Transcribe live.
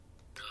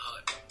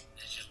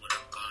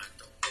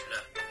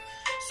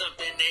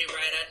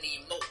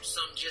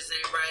something just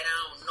ain't right, I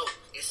don't know.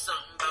 It's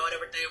something about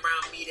everything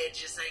around me that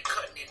just ain't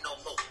cutting it no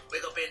more.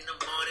 Wake up in the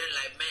morning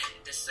like, man,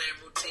 the same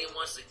routine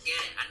once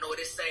again. I know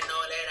this ain't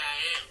all that I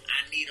am. I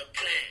need a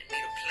plan.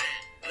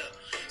 Look,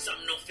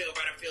 something don't feel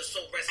right, I feel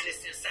so restless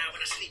inside.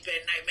 When I sleep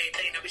at night, main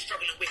thing I be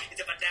struggling with is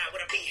if I die,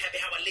 would I be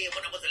happy how I lived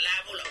when I was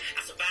alive? Hold up,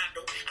 I survived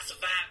though, I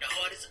survived the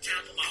hardest of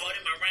times, put my heart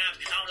in my rhymes.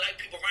 I don't like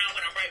people around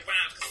when I write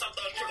rhymes, cause some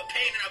thoughts trigger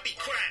pain and I'll be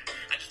crying.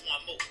 I just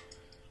want more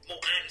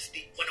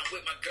honesty when I'm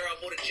with my girl,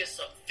 more than just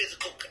a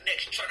physical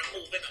connection, trying to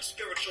move in a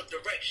spiritual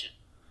direction.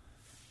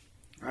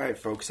 Alright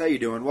folks, how you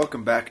doing?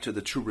 Welcome back to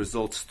the True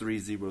Results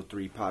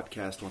 303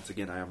 podcast. Once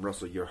again, I am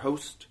Russell, your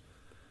host.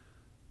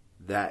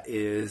 That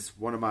is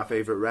one of my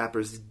favorite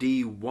rappers,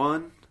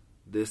 D1.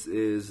 This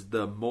is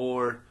the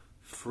more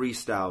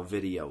freestyle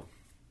video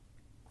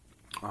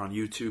on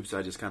YouTube, so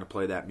I just kind of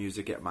play that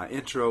music at my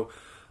intro.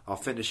 I'll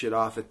finish it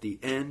off at the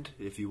end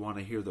if you want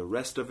to hear the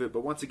rest of it.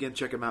 But once again,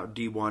 check him out,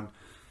 D1.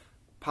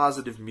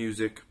 Positive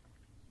music.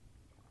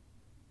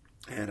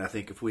 And I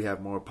think if we have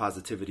more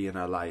positivity in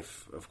our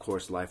life, of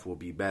course, life will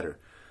be better.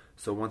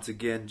 So once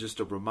again,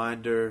 just a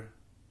reminder,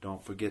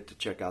 don't forget to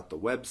check out the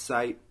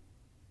website.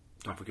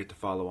 Don't forget to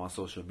follow on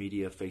social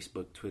media,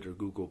 Facebook, Twitter,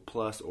 Google+,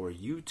 or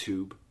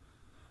YouTube.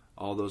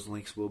 All those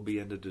links will be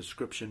in the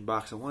description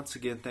box. And once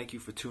again, thank you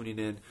for tuning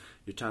in.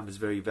 Your time is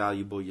very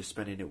valuable. You're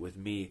spending it with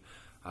me.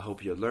 I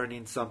hope you're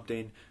learning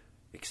something,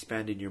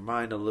 expanding your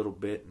mind a little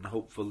bit, and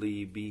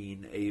hopefully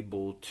being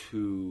able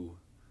to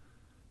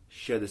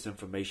share this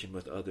information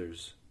with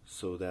others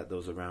so that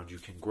those around you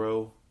can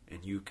grow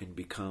and you can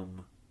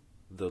become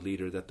the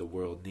leader that the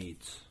world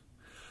needs.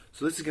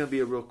 So this is going to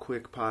be a real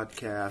quick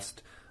podcast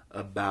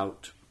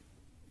about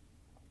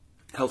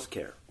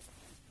healthcare,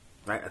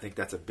 right? I think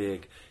that's a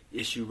big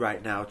issue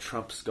right now.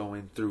 Trump's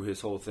going through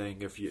his whole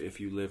thing. If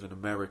you live in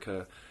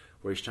America,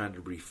 where he's trying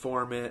to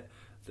reform it,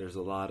 there's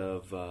a lot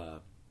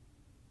of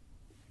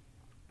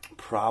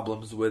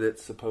problems with it,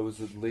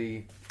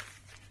 supposedly.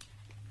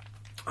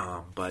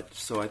 But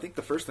so I think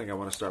the first thing I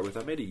want to start with,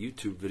 I made a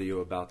YouTube video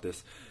about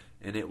this,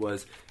 and it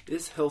was,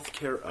 is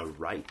healthcare a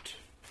right?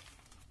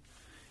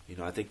 You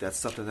know, I think that's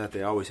something that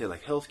they always say,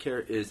 like,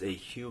 healthcare is a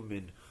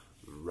human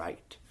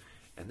right.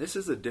 And this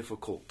is a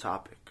difficult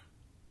topic,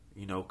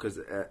 you know, because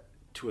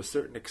to a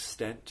certain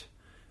extent,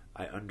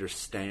 I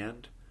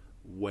understand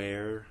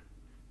where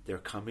they're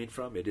coming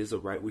from. It is a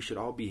right. We should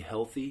all be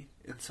healthy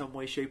in some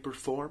way, shape, or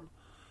form.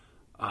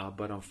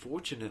 But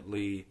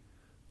unfortunately,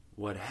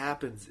 what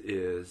happens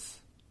is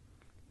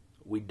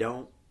we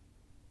don't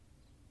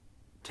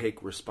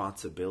take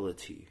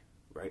responsibility,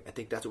 right? I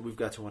think that's what we've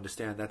got to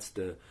understand. That's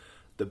the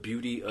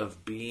beauty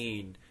of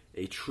being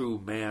a true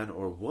man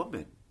or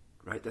woman,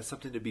 right? That's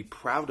something to be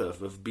proud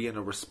of being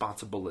a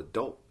responsible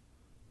adult,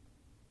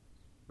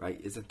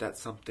 right? Isn't that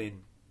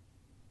something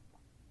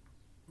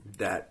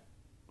that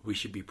we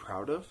should be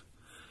proud of?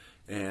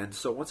 And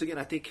so once again,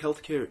 I think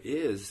healthcare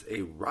is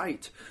a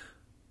right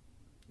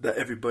that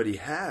everybody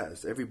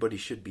has. Everybody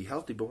should be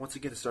healthy. But once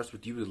again, it starts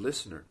with you, the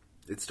listener.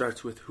 It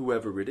starts with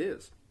whoever it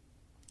is.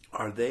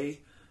 Are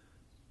they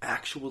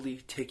actually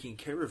taking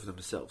care of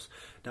themselves?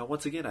 Now,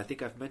 once again, I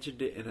think I've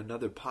mentioned it in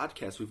another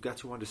podcast. We've got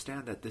to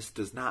understand that this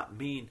does not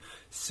mean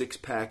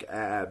six-pack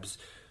abs,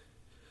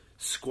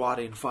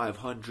 squatting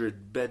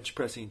 500, bench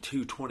pressing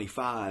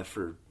 225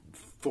 for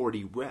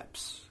 40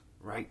 reps,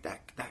 right?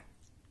 That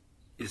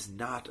is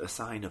not a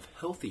sign of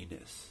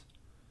healthiness.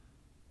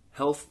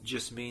 Health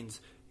just means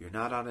you're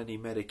not on any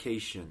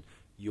medication.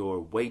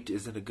 Your weight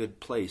is in a good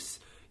place.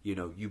 You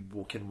know, you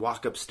can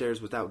walk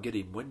upstairs without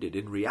getting winded.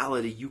 In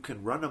reality, you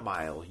can run a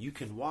mile. You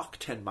can walk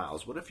 10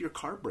 miles. What if your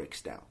car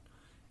breaks down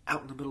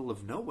out in the middle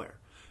of nowhere?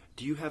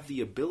 Do you have the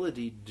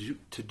ability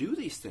to do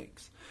these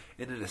things?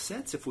 And in a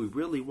sense, if we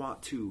really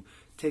want to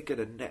take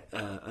it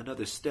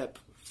another step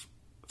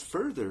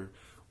further,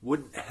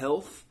 wouldn't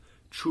health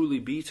truly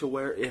be to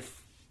where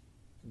if,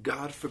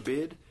 God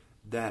forbid,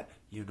 that,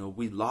 you know,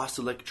 we lost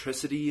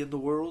electricity in the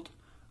world,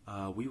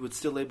 we would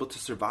still able to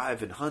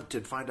survive and hunt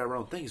and find our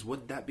own things?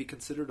 Wouldn't that be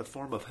considered a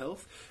form of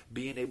health?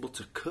 Being able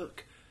to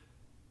cook,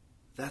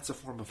 that's a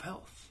form of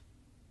health,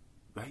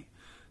 right?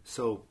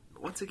 So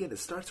once again, it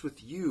starts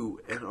with you,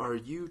 and are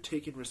you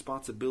taking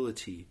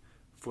responsibility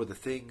for the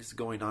things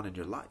going on in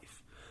your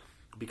life?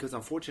 Because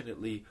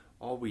unfortunately,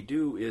 all we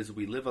do is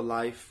we live a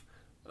life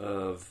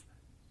of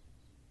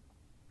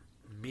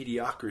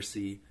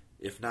mediocrity,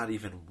 if not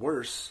even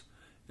worse.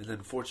 And then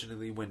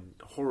unfortunately, when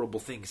horrible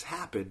things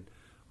happen,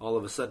 all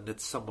of a sudden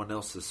it's someone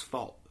else's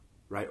fault,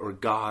 right? Or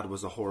God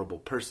was a horrible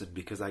person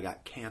because I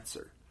got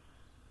cancer.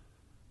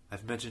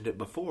 I've mentioned it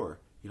before.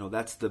 You know,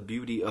 that's the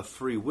beauty of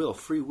free will.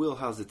 Free will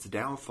has its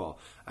downfall.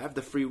 I have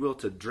the free will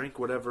to drink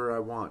whatever I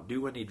want,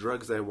 do any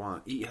drugs I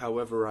want, eat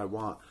however I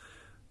want,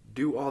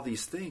 do all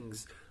these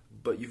things.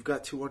 But you've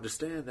got to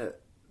understand that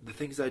the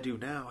things I do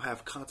now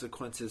have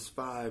consequences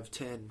 5,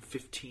 10,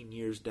 15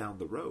 years down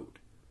the road.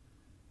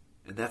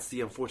 And that's the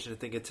unfortunate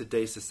thing in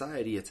today's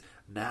society. It's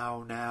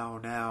now,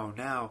 now, now,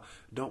 now.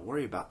 Don't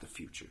worry about the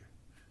future.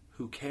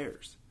 Who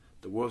cares?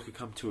 The world could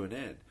come to an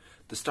end.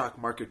 The stock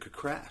market could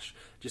crash.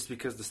 Just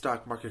because the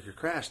stock market could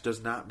crash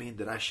does not mean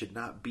that I should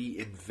not be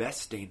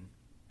investing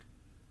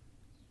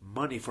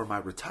money for my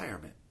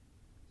retirement.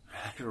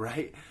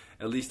 Right?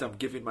 At least I'm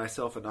giving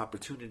myself an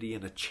opportunity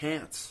and a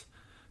chance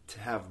to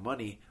have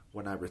money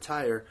when I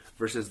retire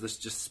versus let's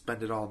just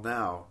spend it all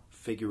now,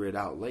 figure it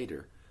out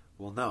later.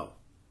 Well, no.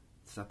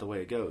 It's not the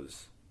way it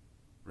goes.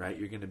 Right?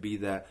 You're going to be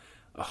that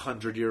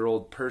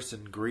 100-year-old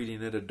person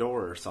greeting at a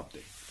door or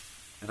something.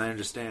 And I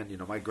understand,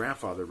 my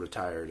grandfather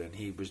retired and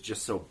he was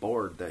just so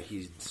bored that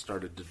he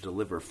started to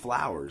deliver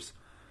flowers.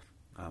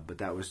 But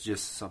that was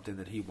just something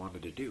that he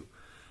wanted to do.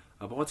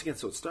 But once again,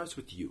 so it starts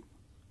with you.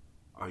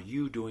 Are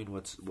you doing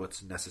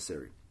what's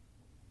necessary?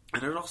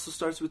 And it also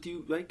starts with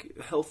you, like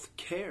health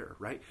care,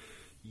 right?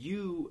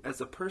 You,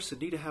 as a person,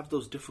 need to have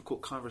those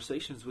difficult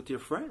conversations with your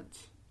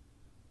friends.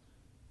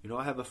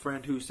 I have a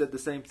friend who said the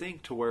same thing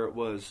to where it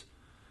was,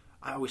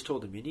 I always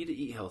told him, you need to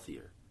eat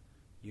healthier.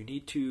 You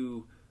need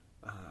to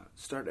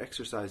start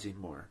exercising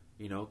more,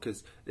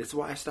 because it's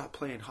why I stopped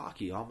playing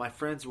hockey. All my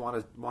friends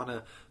want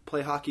to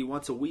play hockey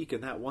once a week,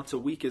 and that once a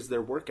week is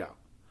their workout.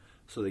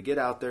 So they get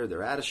out there,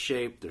 they're out of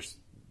shape,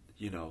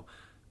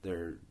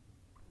 they're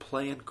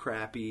playing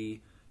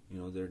crappy,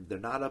 they're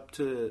not up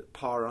to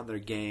par on their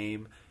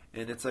game,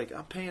 and it's like,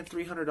 I'm paying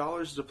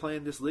 $300 to play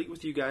in this league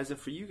with you guys, and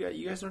for you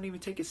guys don't even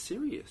take it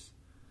serious.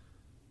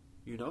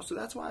 So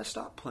that's why I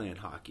stopped playing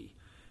hockey.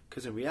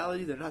 Because in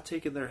reality, they're not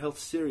taking their health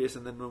serious,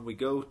 and then when we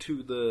go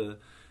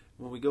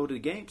to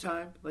game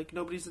time, like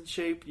nobody's in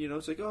shape.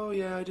 It's like, oh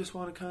yeah, I just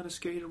want to kind of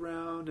skate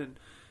around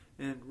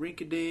and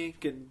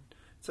rink-a-dink, and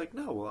it's like,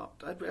 no, well,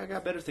 I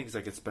got better things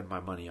I could spend my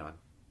money on.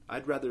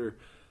 I'd rather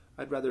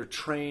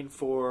train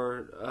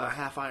for a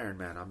half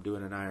Ironman. I'm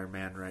doing an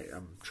Ironman, right?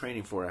 I'm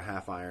training for a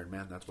half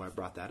Ironman. That's why I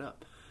brought that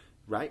up,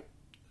 right?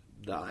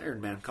 The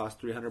Ironman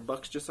costs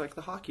 $300 just like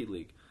the hockey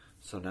league.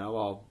 So now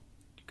I'll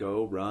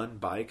go run,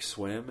 bike,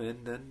 swim,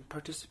 and then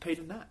participate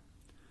in that.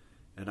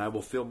 And I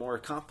will feel more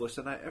accomplished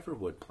than I ever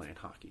would playing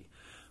hockey.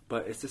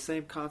 But it's the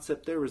same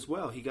concept there as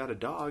well. He got a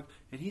dog,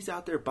 and he's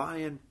out there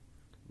buying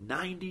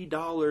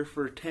 $90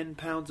 for 10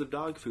 pounds of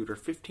dog food or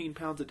 15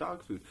 pounds of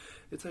dog food.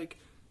 It's like,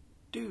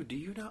 dude, do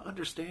you not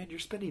understand? You're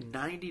spending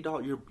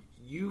 $90.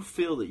 You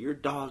feel that your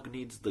dog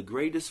needs the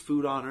greatest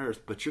food on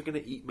earth, but you're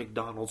going to eat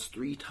McDonald's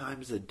 3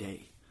 times a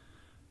day.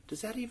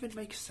 Does that even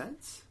make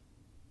sense?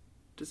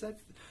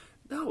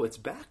 No, it's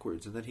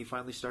backwards. And then he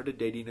finally started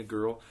dating a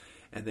girl,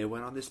 and they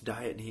went on this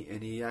diet,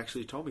 and he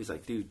actually told me, he's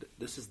like, dude,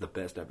 this is the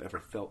best I've ever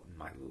felt in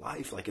my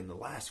life. Like in the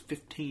last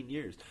 15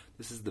 years,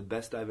 this is the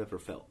best I've ever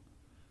felt.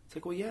 It's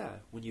like, well, yeah,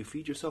 when you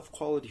feed yourself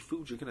quality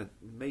food, you're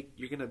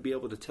gonna be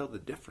able to tell the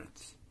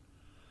difference.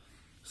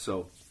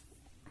 So,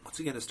 once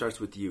again, it starts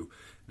with you.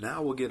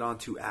 Now we'll get on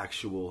to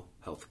actual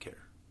healthcare,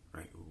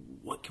 right?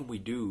 What can we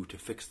do to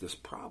fix this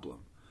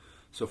problem?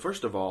 So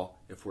first of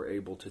all, if we're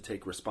able to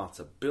take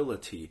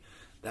responsibility,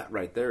 that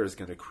right there is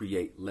going to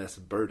create less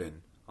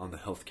burden on the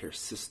healthcare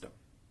system.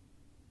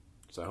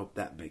 So I hope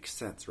that makes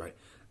sense, right?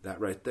 That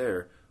right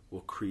there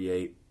will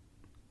create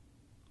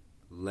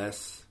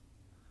less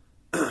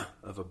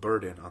of a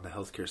burden on the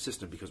healthcare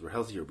system because we're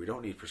healthier. We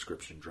don't need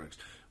prescription drugs.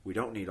 We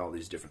don't need all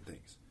these different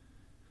things.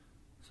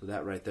 So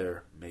that right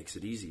there makes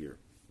it easier.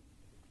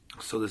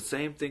 So the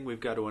same thing we've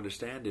got to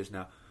understand is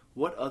now,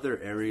 what other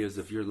areas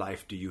of your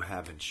life do you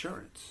have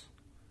insurance?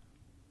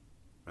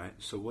 Right?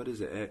 So what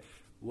is it?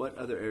 What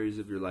other areas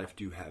of your life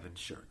do you have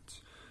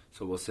insurance?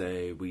 So we'll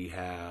say we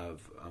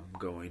have, I'm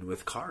going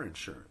with car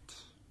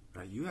insurance.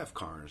 Right? You have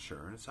car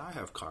insurance. I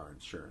have car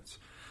insurance.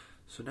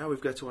 So now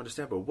we've got to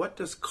understand, but what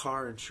does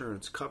car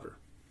insurance cover?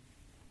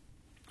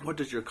 What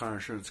does your car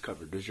insurance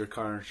cover? Does your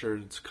car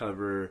insurance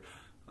cover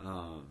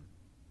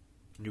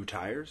new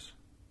tires?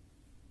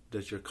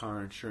 Does your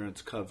car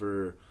insurance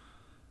cover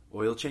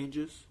oil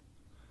changes?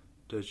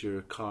 Does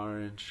your car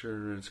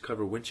insurance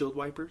cover windshield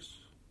wipers?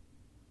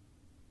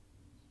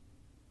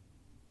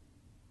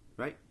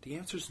 Right? The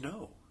answer is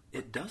no.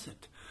 It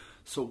doesn't.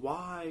 So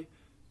why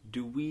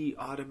do we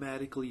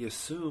automatically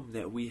assume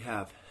that we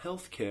have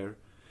health care?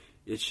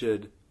 It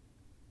should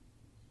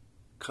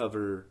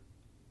cover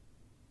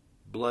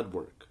blood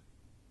work,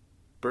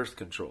 birth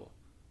control,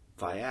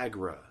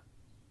 Viagra,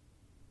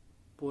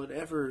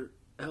 whatever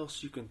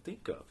else you can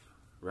think of,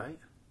 right?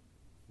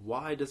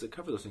 Why does it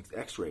cover those things?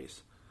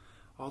 X-rays,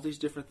 all these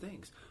different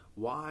things.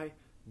 Why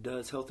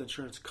does health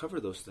insurance cover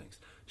those things?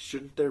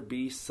 Shouldn't there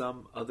be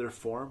some other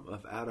form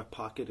of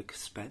out-of-pocket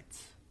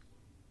expense?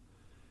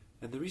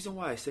 And the reason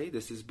why I say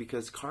this is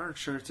because car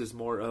insurance is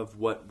more of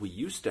what we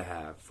used to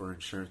have for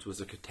insurance was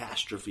a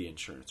catastrophe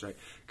insurance, right?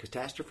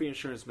 Catastrophe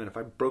insurance meant if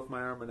I broke my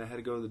arm and I had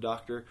to go to the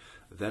doctor,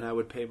 then I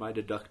would pay my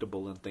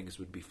deductible and things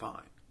would be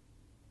fine.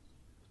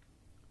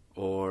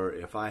 Or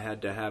if I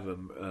had to have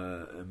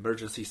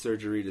emergency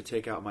surgery to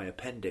take out my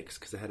appendix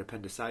because I had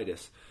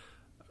appendicitis,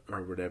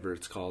 or whatever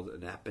it's called,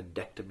 an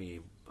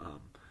appendectomy,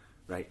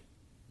 right?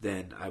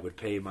 Then I would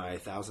pay my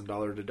 $1,000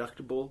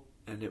 deductible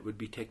and it would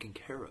be taken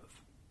care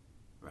of,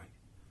 right?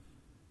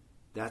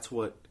 That's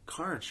what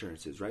car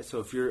insurance is, right? So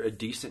if you're a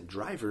decent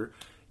driver,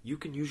 you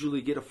can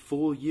usually get a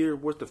full year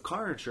worth of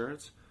car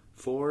insurance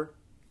for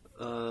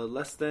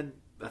less than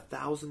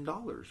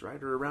 $1,000,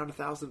 right? Or around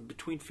 $1,000,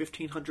 between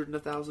 $1,500 and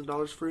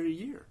 $1,000 for a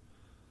year.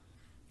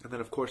 And then,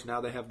 of course,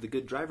 now they have the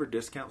good driver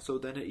discount, so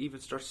then it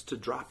even starts to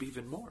drop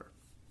even more.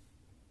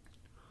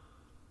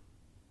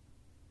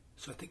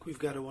 So I think we've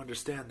got to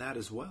understand that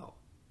as well,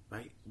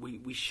 right?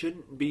 We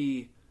shouldn't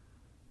be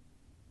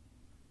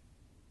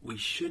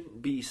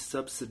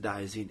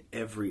subsidizing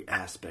every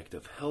aspect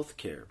of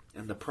healthcare.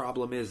 And the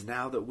problem is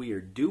now that we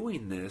are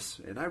doing this,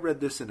 and I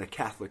read this in a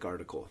Catholic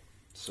article,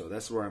 so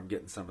that's where I'm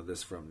getting some of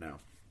this from now.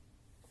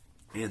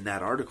 In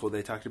that article,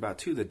 they talked about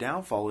too, the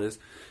downfall is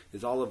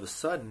all of a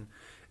sudden,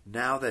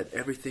 now that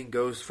everything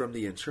goes from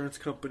the insurance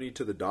company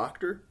to the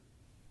doctor,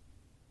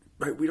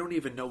 right? We don't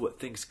even know what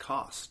things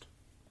cost.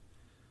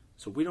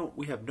 So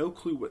we have no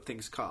clue what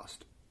things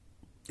cost.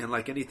 And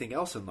like anything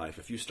else in life,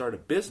 if you start a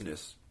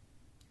business,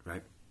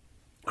 right?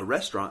 A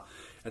restaurant,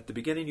 at the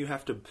beginning you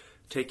have to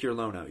take your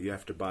loan out. You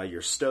have to buy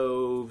your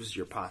stoves,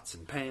 your pots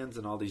and pans,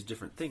 and all these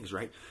different things,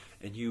 right?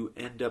 And you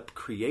end up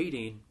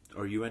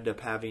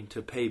having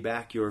to pay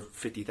back your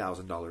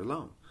 $50,000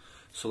 loan.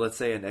 So let's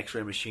say an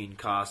x-ray machine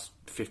costs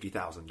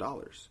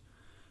 $50,000.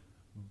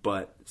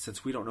 But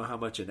since we don't know how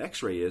much an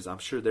x-ray is, I'm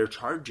sure they're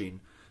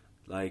charging,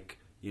 like,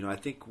 I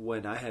think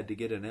when I had to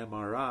get an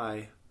MRI,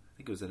 I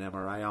think it was an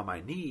MRI on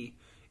my knee,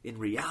 in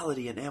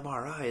reality an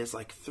MRI is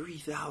like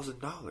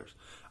 $3,000.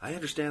 I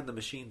understand the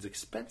machine's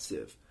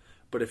expensive,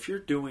 but if you're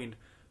doing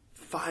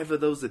 5 of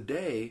those a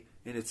day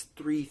and it's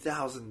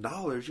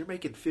 $3,000, you're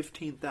making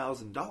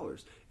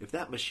 $15,000. If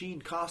that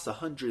machine costs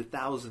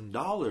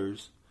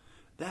 $100,000,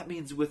 that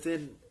means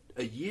within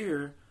a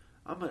year,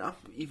 I'm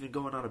even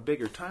going on a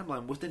bigger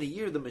timeline, within a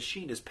year the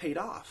machine is paid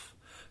off.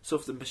 So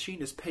if the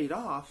machine is paid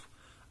off,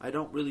 I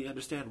don't really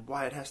understand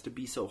why it has to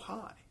be so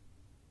high,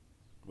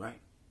 right?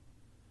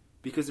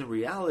 Because in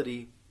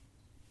reality,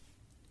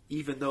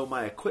 even though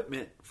my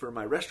equipment for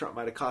my restaurant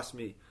might have cost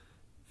me,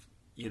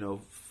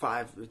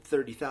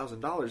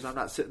 $30,000, I'm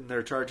not sitting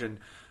there charging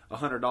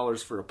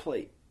 $100 for a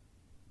plate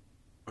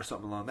or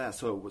something along that.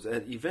 So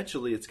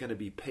eventually it's going to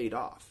be paid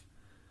off.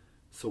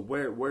 So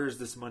where is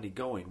this money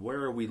going?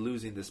 Where are we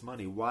losing this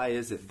money? Why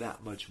is it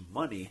that much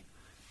money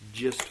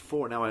just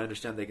for? Now I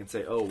understand they can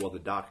say, oh, well, the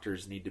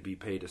doctors need to be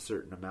paid a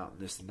certain amount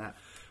and this and that.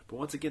 But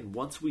once again,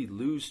 once we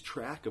lose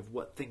track of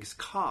what things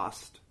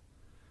cost,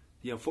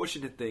 the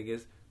unfortunate thing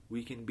is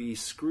we can be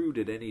screwed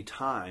at any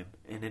time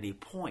and any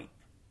point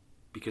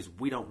because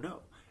we don't know.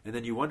 And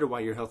then you wonder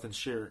why your health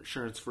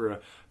insurance for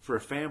a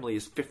family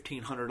is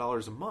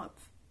 $1,500 a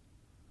month,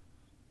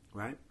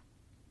 right?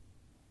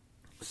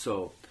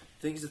 So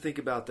things to think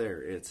about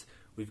there.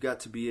 We've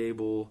got to be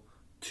able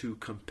to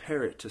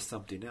compare it to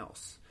something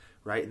else,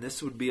 right? And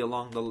this would be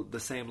along the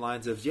same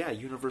lines of,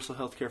 universal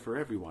health care for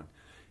everyone.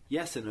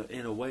 Yes,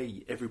 in a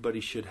way, everybody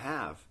should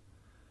have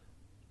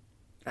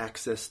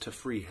access to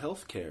free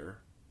health care,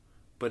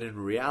 but in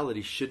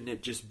reality, shouldn't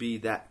it just be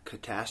that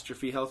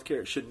catastrophe health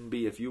care? It shouldn't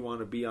be if you want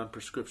to be on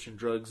prescription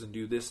drugs and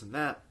do this and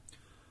that,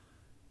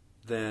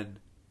 then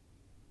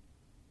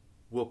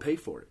we'll pay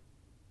for it.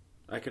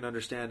 I can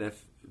understand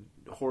if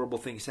horrible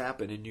things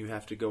happen and you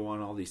have to go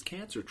on all these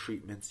cancer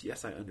treatments.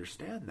 Yes, I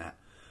understand that.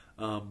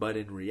 But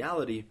in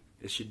reality,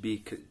 it should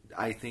be,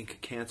 I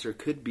think cancer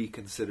could be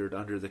considered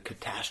under the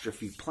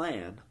catastrophe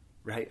plan,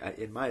 right?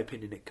 In my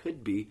opinion, it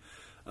could be.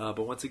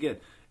 But once again,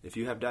 if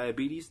you have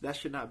diabetes, that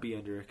should not be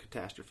under a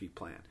catastrophe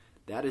plan.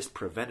 That is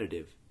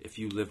preventative if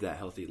you live that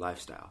healthy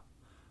lifestyle.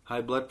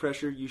 High blood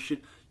pressure, you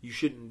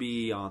shouldn't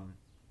be on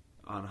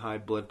high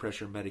blood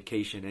pressure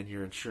medication and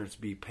your insurance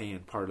be paying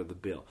part of the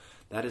bill.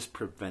 That is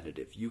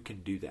preventative. You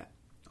can do that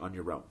on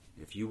your own.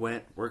 If you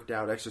went, worked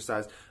out,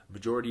 exercised,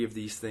 majority of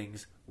these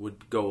things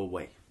would go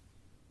away.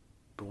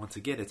 But once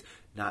again, it's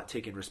not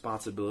taking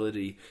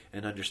responsibility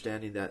and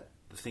understanding that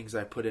the things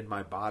I put in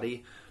my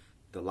body,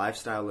 the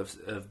lifestyle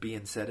of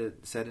being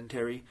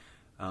sedentary,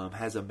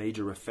 has a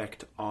major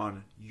effect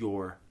on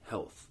your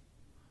health.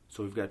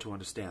 So we've got to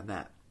understand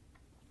that.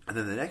 And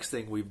then the next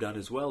thing we've done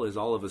as well is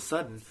all of a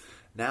sudden,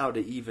 now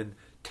to even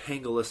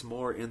tangle us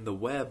more in the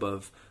web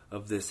of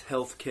this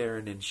healthcare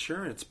and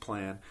insurance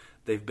plan,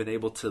 they've been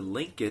able to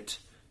link it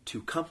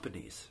to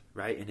companies,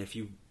 right? And if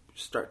you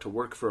start to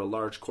work for a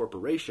large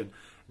corporation,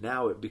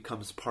 now it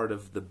becomes part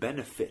of the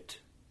benefit,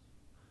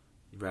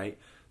 right?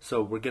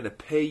 So we're going to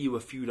pay you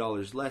a few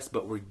dollars less,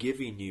 but we're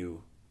giving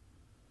you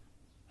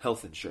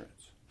health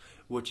insurance,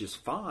 which is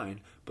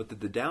fine. But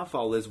the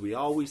downfall is we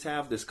always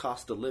have this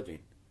cost of living.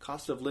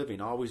 Cost of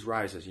living always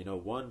rises, 1%,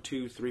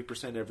 2%,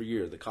 3% every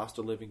year. The cost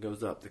of living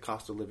goes up. The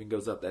cost of living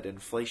goes up. That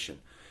inflation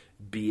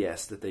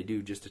BS that they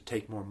do just to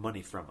take more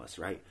money from us,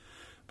 right?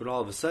 But all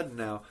of a sudden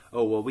now,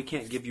 we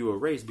can't give you a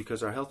raise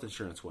because our health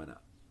insurance went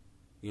up.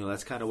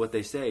 That's kind of what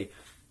they say.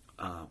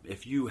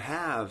 If you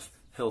have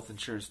health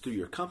insurance through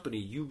your company,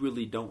 you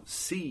really don't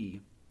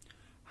see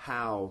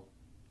how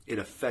it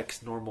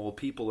affects normal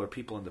people or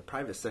people in the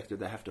private sector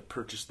that have to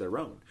purchase their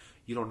own.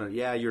 You don't know,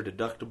 yeah, your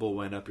deductible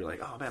went up. You're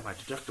like, oh man, my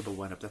deductible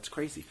went up. That's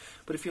crazy.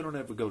 But if you don't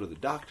ever go to the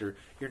doctor,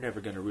 you're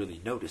never going to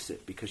really notice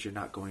it because you're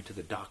not going to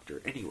the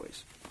doctor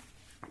anyways.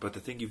 But the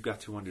thing you've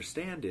got to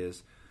understand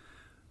is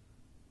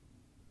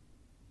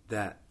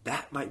that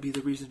might be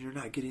the reason you're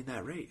not getting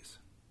that raise.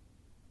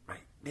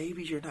 Right?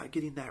 Maybe you're not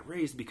getting that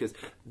raise because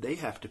they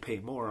have to pay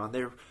more on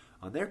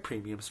their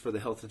premiums for the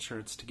health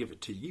insurance to give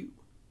it to you.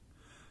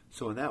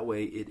 So in that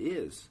way, it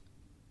is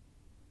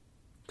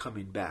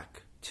coming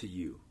back to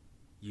you.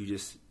 You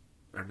just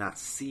are not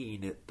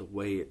seeing it the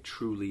way it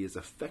truly is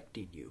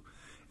affecting you.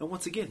 And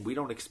once again, we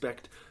don't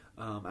expect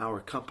our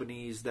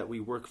companies that we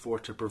work for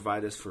to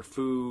provide us for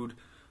food,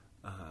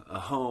 a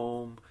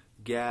home,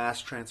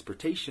 gas,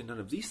 transportation, none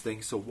of these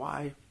things. So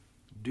why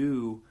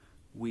do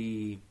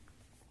we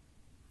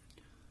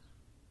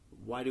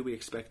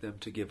expect them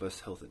to give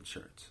us health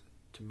insurance?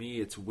 To me,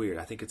 it's weird.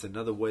 I think it's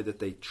another way that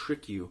they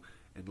trick you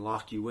and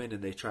lock you in,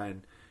 and they try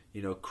and,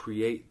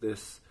 create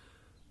this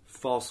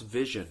false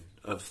vision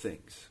of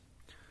things.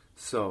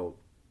 So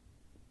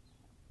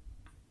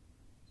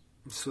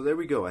there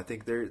we go. I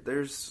think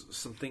there's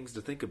some things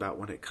to think about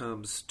when it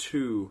comes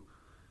to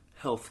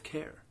health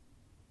care,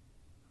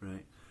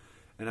 right?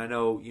 And I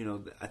know,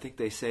 I think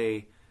they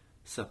say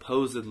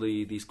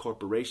supposedly these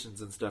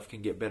corporations and stuff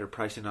can get better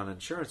pricing on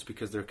insurance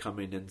because they're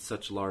coming in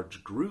such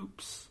large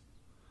groups.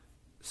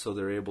 So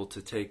they're able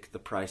to take the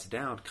price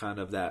down, kind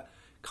of that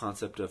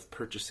concept of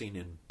purchasing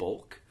in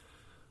bulk.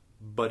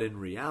 But in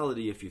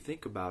reality, if you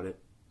think about it,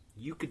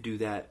 you could do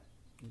that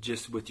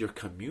just with your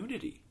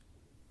community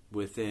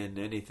within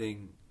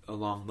anything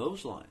along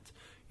those lines.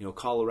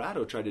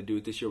 Colorado tried to do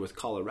it this year with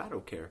Colorado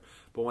Care.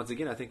 But once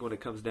again, I think when it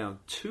comes down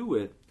to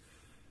it,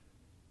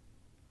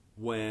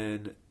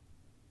 when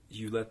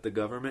you let the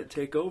government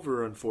take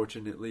over,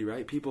 unfortunately,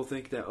 right? People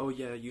think that, oh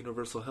yeah,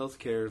 universal health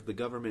care, the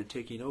government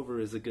taking over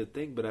is a good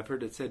thing, but I've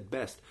heard it said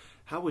best.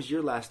 How was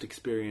your last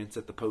experience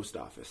at the post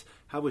office?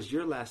 How was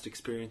your last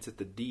experience at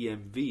the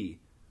DMV,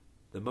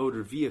 the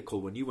motor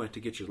vehicle, when you went to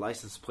get your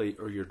license plate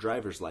or your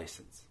driver's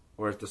license?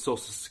 Or at the Social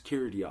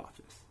Security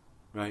office,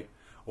 right?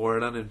 Or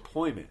at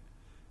unemployment.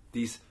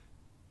 These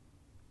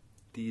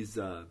things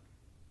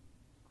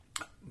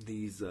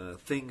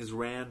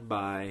ran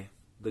by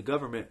the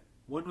government.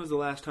 When was the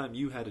last time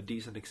you had a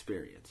decent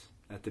experience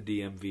at the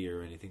DMV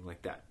or anything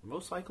like that?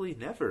 Most likely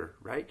never,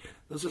 right?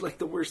 Those are like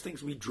the worst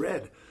things we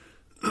dread.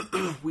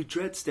 We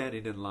dread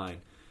standing in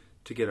line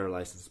to get our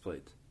license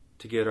plates,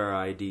 to get our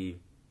ID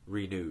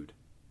renewed,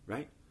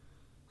 right?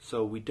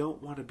 So we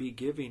don't want to be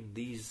giving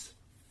these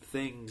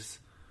things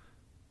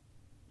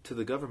to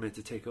the government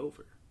to take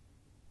over,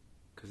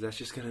 because that's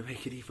just going to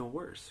make it even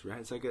worse, right?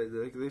 It's like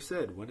they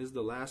said, when is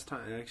the last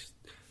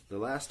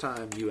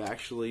time you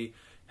actually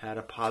had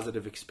a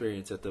positive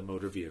experience at the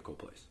motor vehicle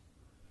place?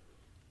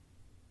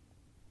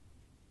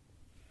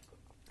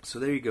 So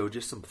there you go,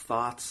 just some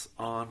thoughts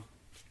on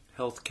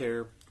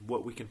healthcare,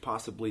 what we can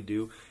possibly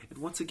do. And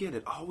once again,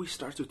 it always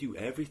starts with you.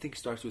 Everything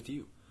starts with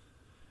you.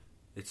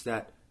 It's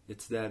that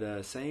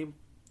same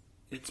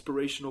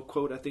inspirational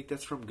quote, I think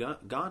that's from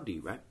Gandhi,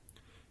 right?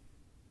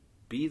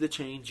 Be the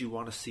change you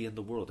want to see in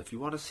the world. If you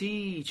want to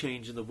see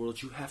change in the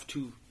world, you have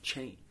to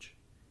change.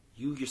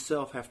 You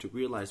yourself have to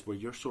realize where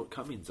your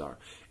shortcomings are.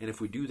 And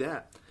if we do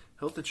that,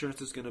 health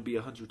insurance is going to be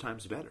 100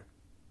 times better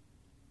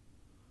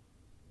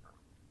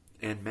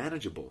and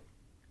manageable.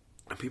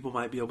 And people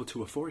might be able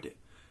to afford it,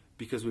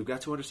 because we've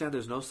got to understand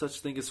there's no such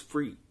thing as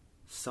free.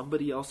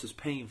 Somebody else is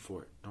paying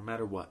for it, no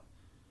matter what.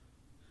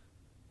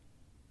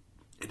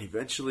 And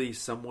eventually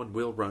someone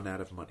will run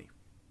out of money,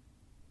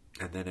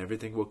 and then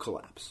everything will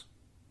collapse.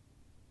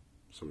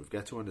 So we've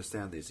got to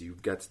understand this.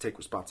 You've got to take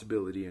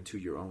responsibility into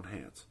your own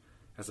hands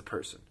as a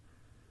person.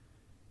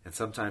 And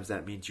sometimes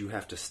that means you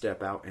have to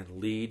step out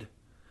and lead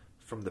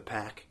from the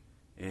pack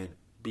and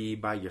be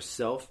by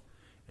yourself.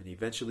 And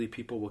eventually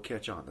people will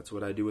catch on. That's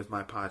what I do with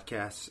my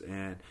podcasts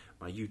and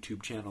my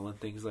YouTube channel and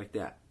things like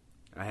that.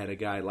 I had a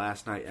guy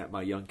last night at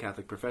my Young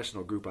Catholic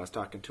Professional group. I was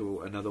talking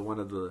to another one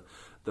of the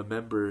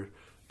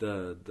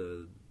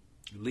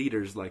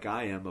leaders like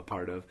I am a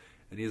part of.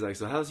 And he's like,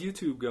 so how's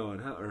YouTube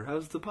going? Or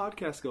how's the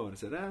podcast going? I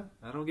said,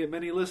 I don't get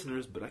many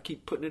listeners, but I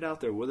keep putting it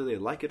out there whether they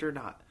like it or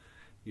not.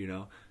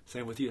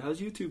 Same with you.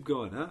 How's YouTube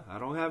going? I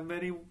don't have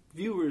many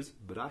viewers,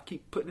 but I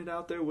keep putting it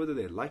out there whether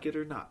they like it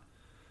or not.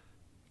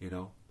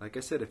 Like I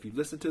said, if you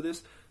listen to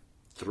this,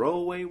 throw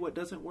away what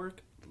doesn't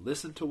work,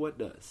 listen to what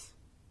does.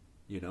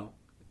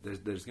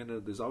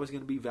 There's always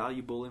gonna be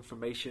valuable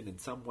information in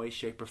some way,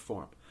 shape, or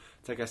form.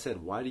 It's like I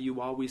said, why do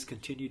you always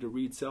continue to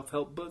read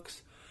self-help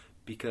books?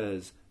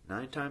 Because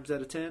 9 times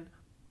out of 10,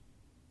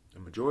 the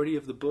majority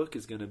of the book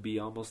is going to be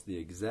almost the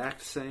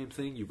exact same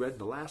thing you read in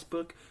the last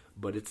book,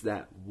 but it's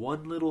that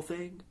one little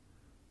thing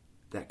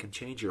that can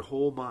change your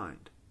whole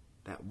mind.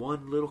 That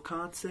one little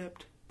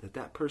concept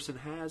that person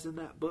has in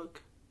that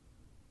book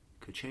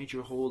could change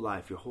your whole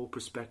life, your whole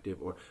perspective,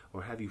 or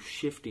have you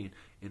shifting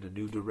in a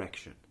new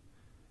direction.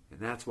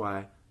 And that's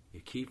why You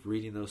keep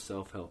reading those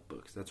self-help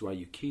books. That's why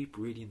you keep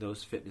reading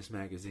those fitness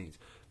magazines,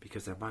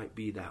 because there might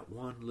be that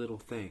one little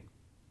thing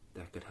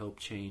that could help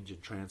change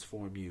and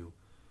transform you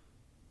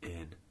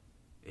in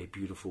a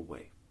beautiful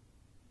way.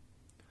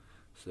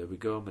 So there we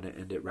go. I'm going to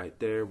end it right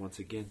there. Once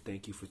again,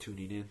 thank you for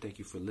tuning in. Thank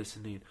you for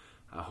listening.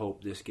 I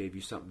hope this gave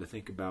you something to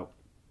think about,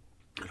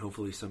 and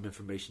hopefully some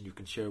information you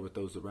can share with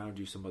those around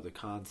you, some other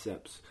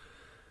concepts.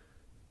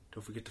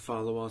 Don't forget to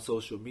follow on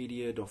social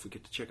media. Don't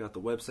forget to check out the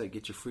website.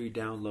 Get your free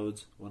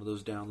downloads. One of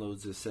those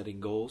downloads is setting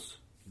goals.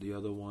 The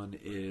other one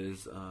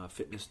is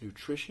fitness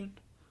nutrition.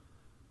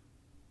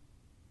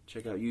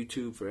 Check out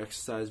YouTube for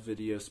exercise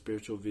videos,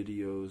 spiritual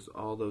videos,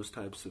 all those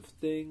types of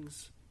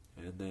things.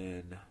 And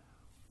then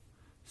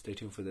stay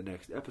tuned for the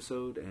next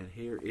episode. And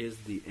here is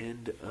the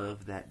end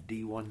of that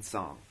D1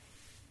 song.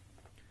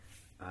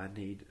 I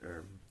need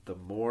the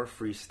more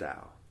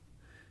freestyle.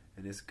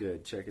 And it's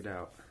good. Check it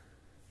out.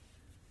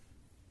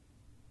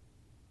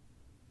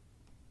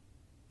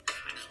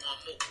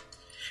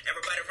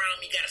 Everybody around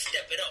me gotta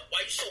step it up.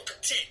 Why you so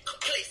content,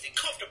 complacent,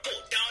 comfortable,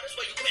 dog? That's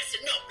why you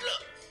messing up,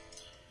 look.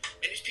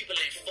 Man, these people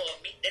ain't for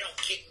me. They don't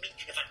get me.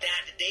 If I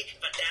die today,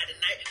 if I die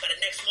tonight, by the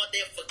next month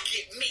they'll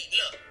forget me,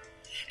 look.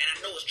 And I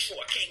know it's true.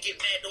 I can't get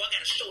mad though. I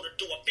got a show to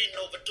do. I've been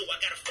overdue. I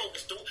got to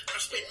focus dude.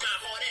 I'm spitting my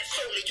heart and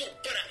soul to you,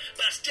 but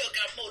I still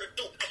got more to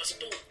do. I'm a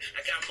student.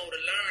 I got more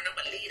to learn. I'm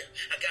a leader.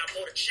 I got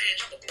more to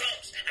change. I'm a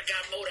boss. I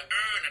got more to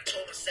earn. I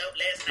told myself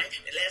last night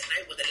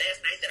was the last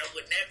night that I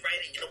wouldn't act right.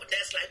 And you know what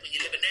that's like when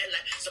you're living that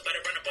life. Somebody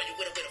run up on you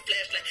with a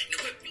flashlight and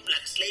whip you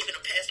like a slave in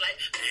a past life.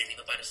 Man, I ain't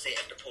even about to say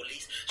after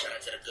police. Shout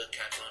out to the good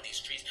cops on these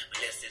streets.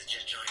 My last is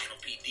just join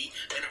NOPD.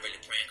 Man, I'm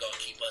really praying God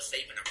keep us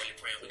safe, and I'm really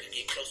praying we can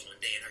get close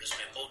one day, and I can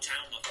spend more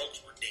time with my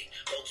folks one day.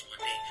 Folks one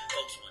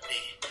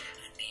day.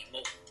 I need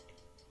more.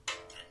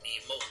 I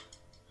need more.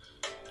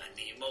 I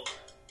need more.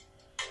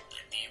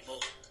 I need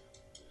more.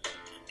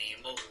 I need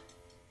more.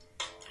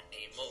 I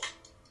need more.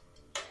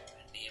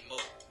 I need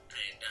more. I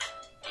ain't done.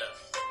 Look,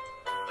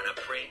 when I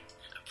pray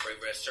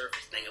real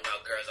surface. Think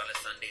about girls on a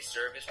Sunday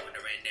service,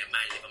 wondering am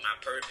I living my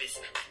purpose?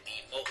 I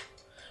need more.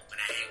 When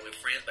I hang with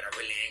friends, but I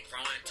really ain't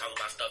growing. Talk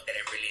about stuff that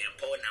ain't really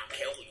important. I don't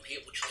care who you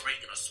hear, what you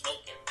drinking or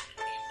smoking.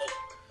 I need more.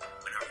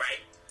 When I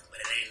write, but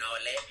it ain't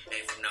all that.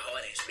 Ain't from the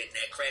heart, ain't spitting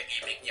that crack.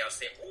 Ain't making y'all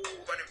say, ooh,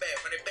 run it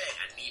back.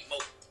 I need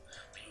more.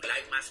 When you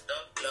like my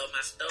stuff, love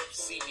my stuff,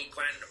 see me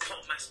grinding to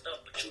pump my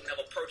stuff, but you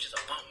never purchase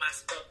or bump my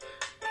stuff.